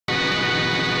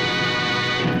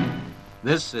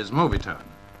This is Movietone.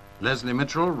 Leslie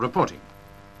Mitchell reporting.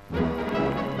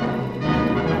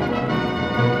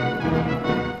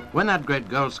 When that great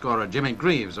goal scorer Jimmy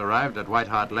Greaves arrived at White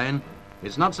Hart Lane,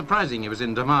 it's not surprising he was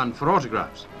in demand for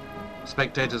autographs.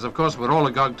 Spectators, of course, were all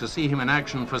agog to see him in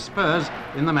action for Spurs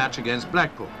in the match against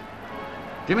Blackpool.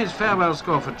 Jimmy's farewell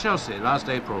score for Chelsea last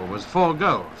April was 4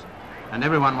 goals, and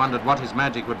everyone wondered what his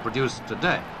magic would produce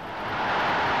today.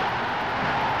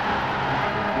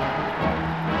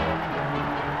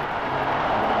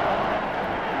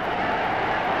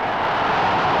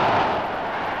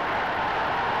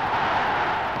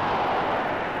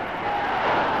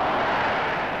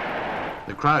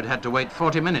 The crowd had to wait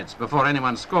 40 minutes before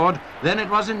anyone scored. Then it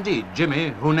was indeed Jimmy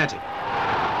who netted.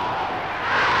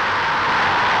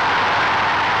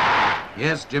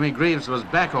 Yes, Jimmy Greaves was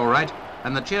back all right,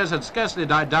 and the cheers had scarcely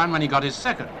died down when he got his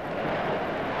second.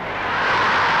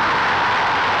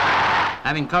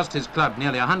 Having cost his club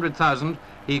nearly 100,000,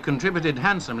 he contributed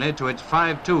handsomely to its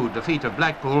 5-2 defeat of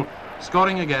Blackpool,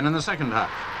 scoring again in the second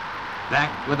half.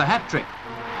 Back with a hat-trick.